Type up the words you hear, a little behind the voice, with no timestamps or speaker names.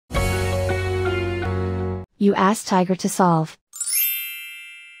You ask Tiger to solve.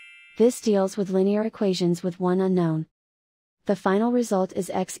 This deals with linear equations with one unknown. The final result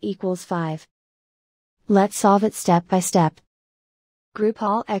is x equals 5. Let's solve it step by step. Group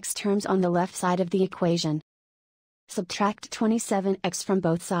all x terms on the left side of the equation. Subtract 27x from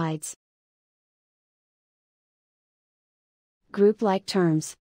both sides. Group like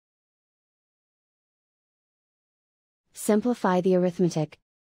terms. Simplify the arithmetic.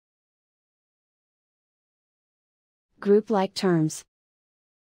 Group like terms.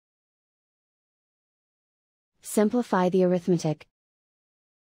 Simplify the arithmetic.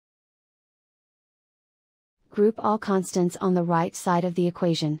 Group all constants on the right side of the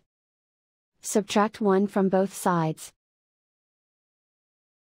equation. Subtract 1 from both sides.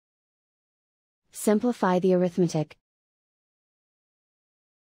 Simplify the arithmetic.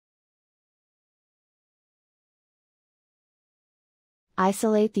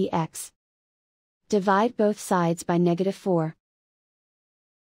 Isolate the x. Divide both sides by -4.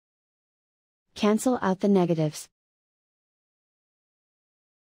 Cancel out the negatives.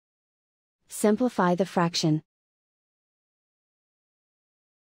 Simplify the fraction.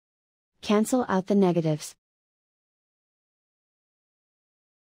 Cancel out the negatives.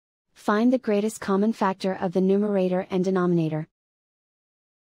 Find the greatest common factor of the numerator and denominator.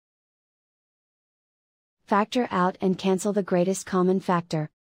 Factor out and cancel the greatest common factor.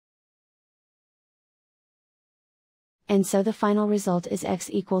 And so the final result is x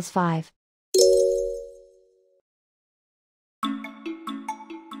equals 5.